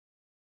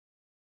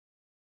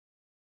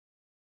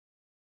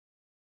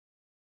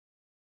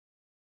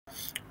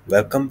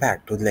Welcome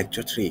back to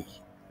lecture 3.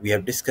 We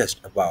have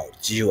discussed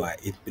about GUI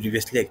in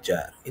previous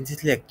lecture. In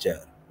this lecture,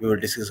 we will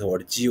discuss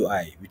about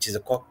GUI, which is a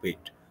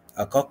cockpit.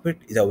 A cockpit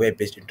is a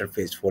web-based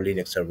interface for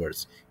Linux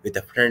servers with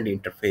a friendly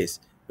interface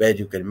where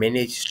you can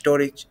manage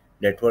storage,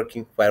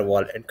 networking,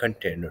 firewall, and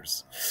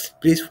containers.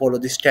 Please follow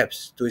the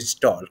steps to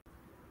install.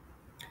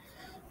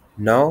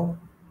 Now,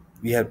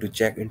 we have to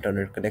check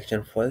internet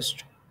connection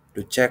first.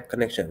 To check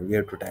connection, we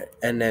have to type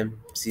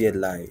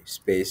nmcli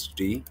space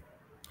d.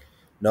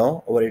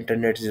 Now, our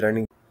internet is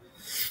running.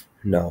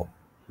 Now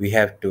we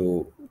have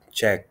to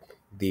check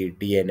the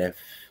DNF.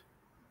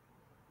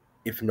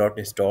 If not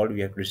installed,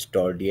 we have to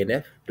install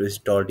DNF. To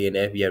install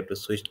DNF, we have to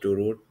switch to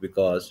root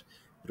because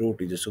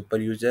root is a super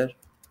user.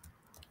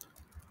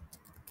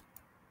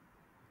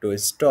 To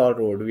install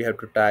root, we have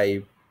to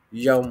type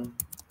yum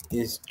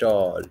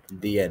install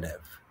DNF.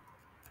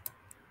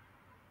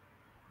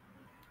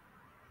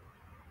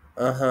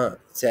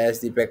 Says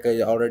the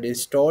package already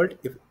installed.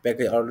 If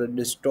package already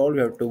installed,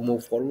 we have to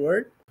move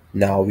forward.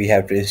 Now we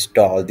have to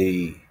install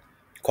the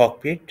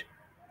cockpit.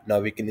 Now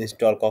we can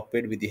install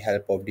cockpit with the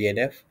help of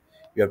DNF.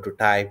 We have to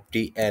type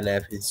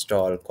DNF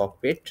install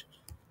cockpit.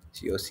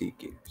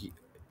 COCK.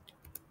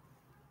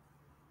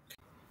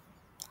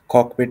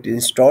 Cockpit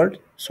installed.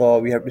 So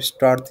we have to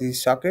start the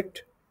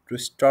socket. To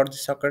start the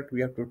socket,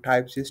 we have to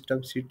type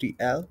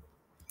systemctl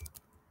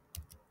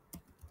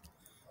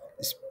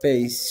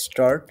space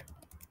start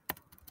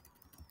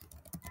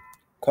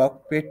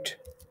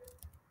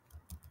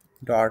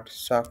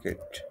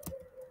cockpit.socket.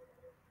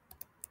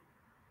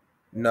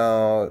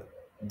 Now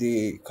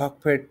the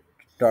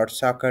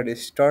cockpit.socket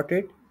is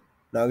started.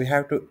 Now we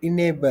have to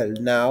enable.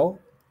 Now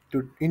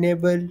to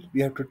enable,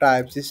 we have to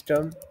type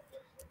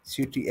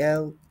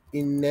systemctl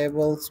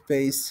enable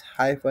space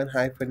hyphen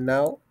hyphen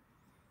now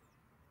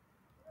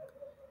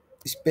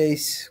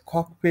space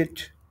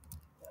cockpit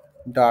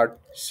dot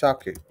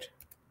socket.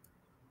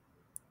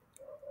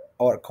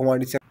 Our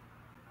command is.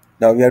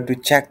 Now we have to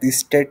check the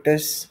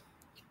status.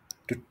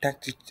 To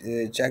check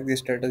the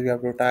status, we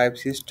have to type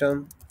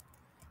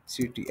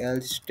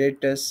systemctl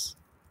status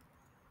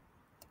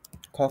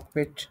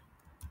cockpit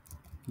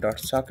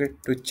dot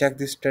socket to check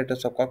the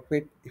status of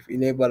cockpit if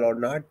enable or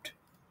not.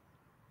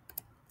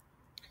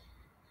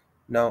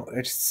 Now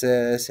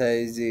says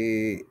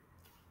it's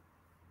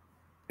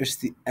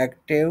the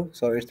active,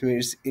 so it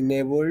means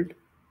enabled.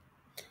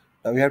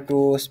 Now we have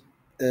to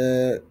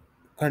uh,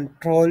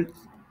 control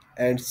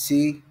and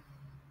C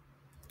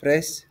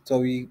press. So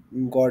we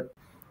got.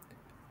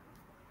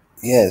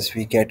 Yes,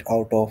 we get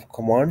out of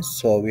commands.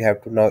 So we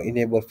have to now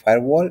enable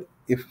firewall.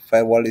 If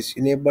firewall is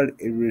enabled,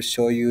 it will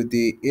show you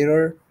the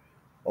error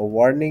or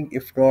warning.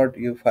 If not,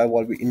 your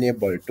firewall will be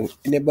enabled. To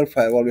enable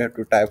firewall, we have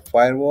to type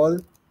firewall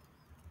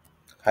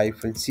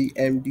hyphen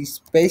cmd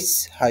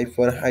space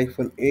hyphen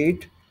hyphen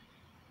 8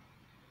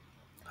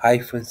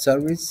 hyphen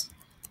service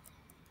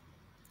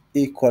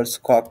equals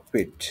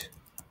cockpit.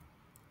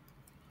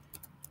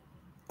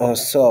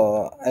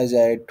 So as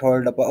I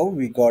told above,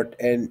 we got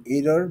an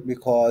error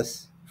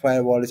because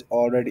firewall is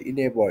already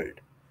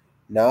enabled.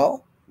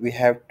 Now we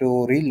have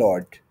to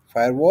reload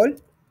firewall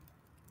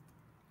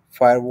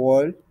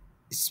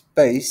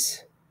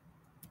space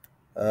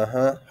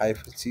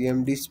hyphen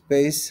cmd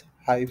space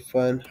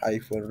hyphen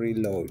hyphen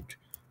reload.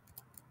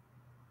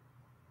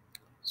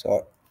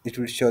 So it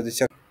will show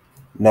the.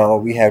 Now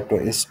we have to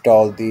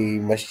install the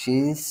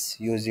machines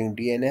using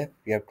DNF.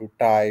 We have to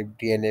type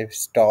DNF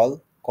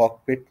install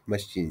cockpit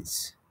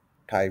machines.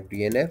 Type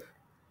DNF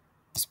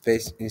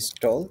space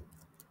install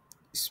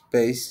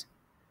space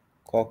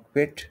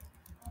cockpit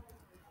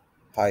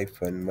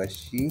hyphen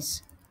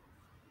machines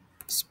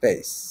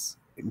space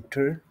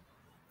enter.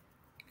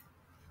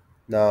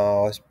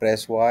 Now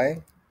press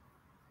Y.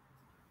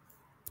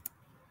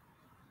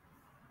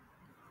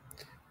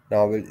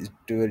 Now it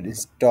will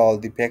install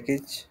the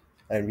package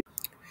and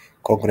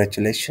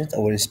congratulations,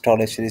 our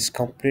installation is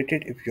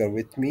completed. If you are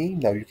with me,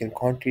 now you can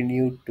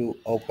continue to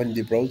open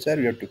the browser.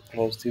 You have to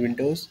close the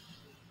windows.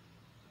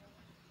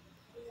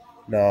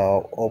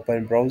 Now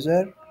open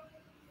browser.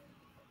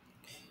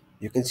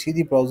 You can see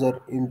the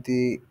browser in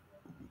the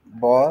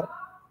bar.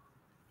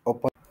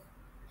 Open.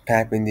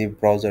 Type in the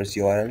browser's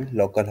URL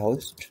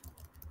localhost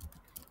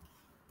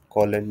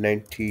colon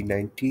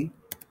 9090.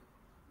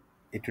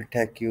 It will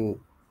take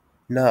you.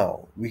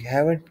 Now we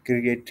haven't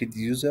created the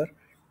user.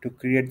 To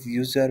create the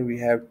user, we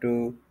have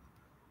to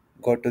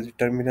go to the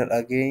terminal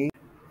again.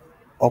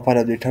 Open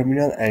up the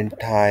terminal and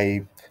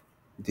type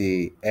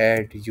the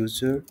add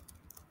user.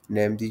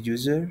 Name the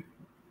user.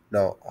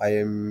 Now I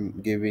am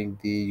giving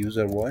the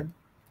user one.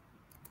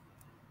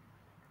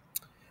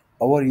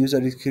 Our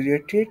user is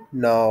created.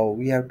 Now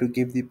we have to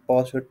give the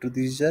password to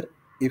the user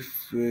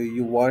if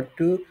you want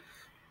to.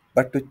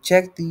 But to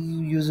check the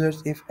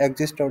users if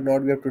exist or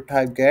not, we have to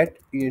type get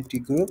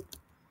ent group.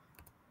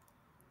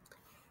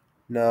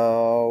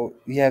 Now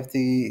we have the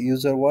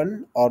user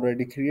one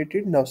already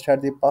created. Now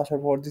start the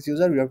password for this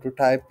user. We have to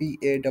type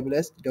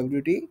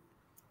passwd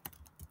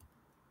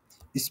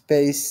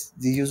space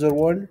the user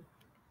one,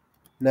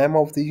 name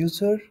of the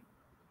user,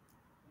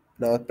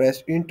 Now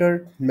press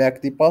enter,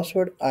 make the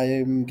password. I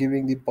am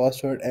giving the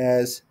password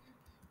as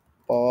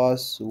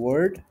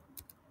password.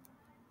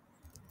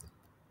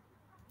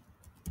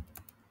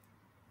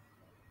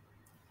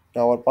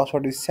 Now our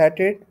password is set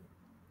it.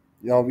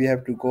 Now we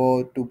have to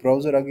go to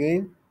browser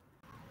again.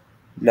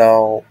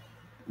 Now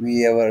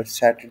we have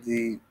set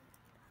the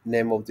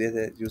name of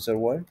the user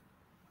one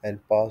and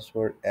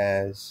password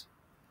as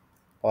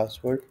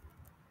password.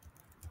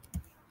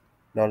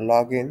 Now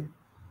log in.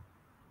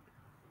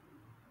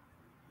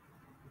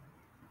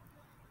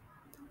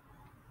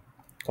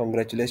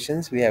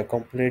 Congratulations, we have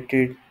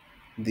completed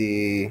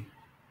the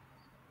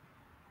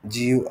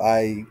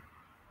GUI.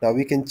 Now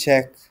we can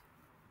check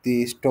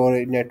the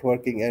storage,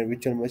 networking, and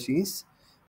virtual machines.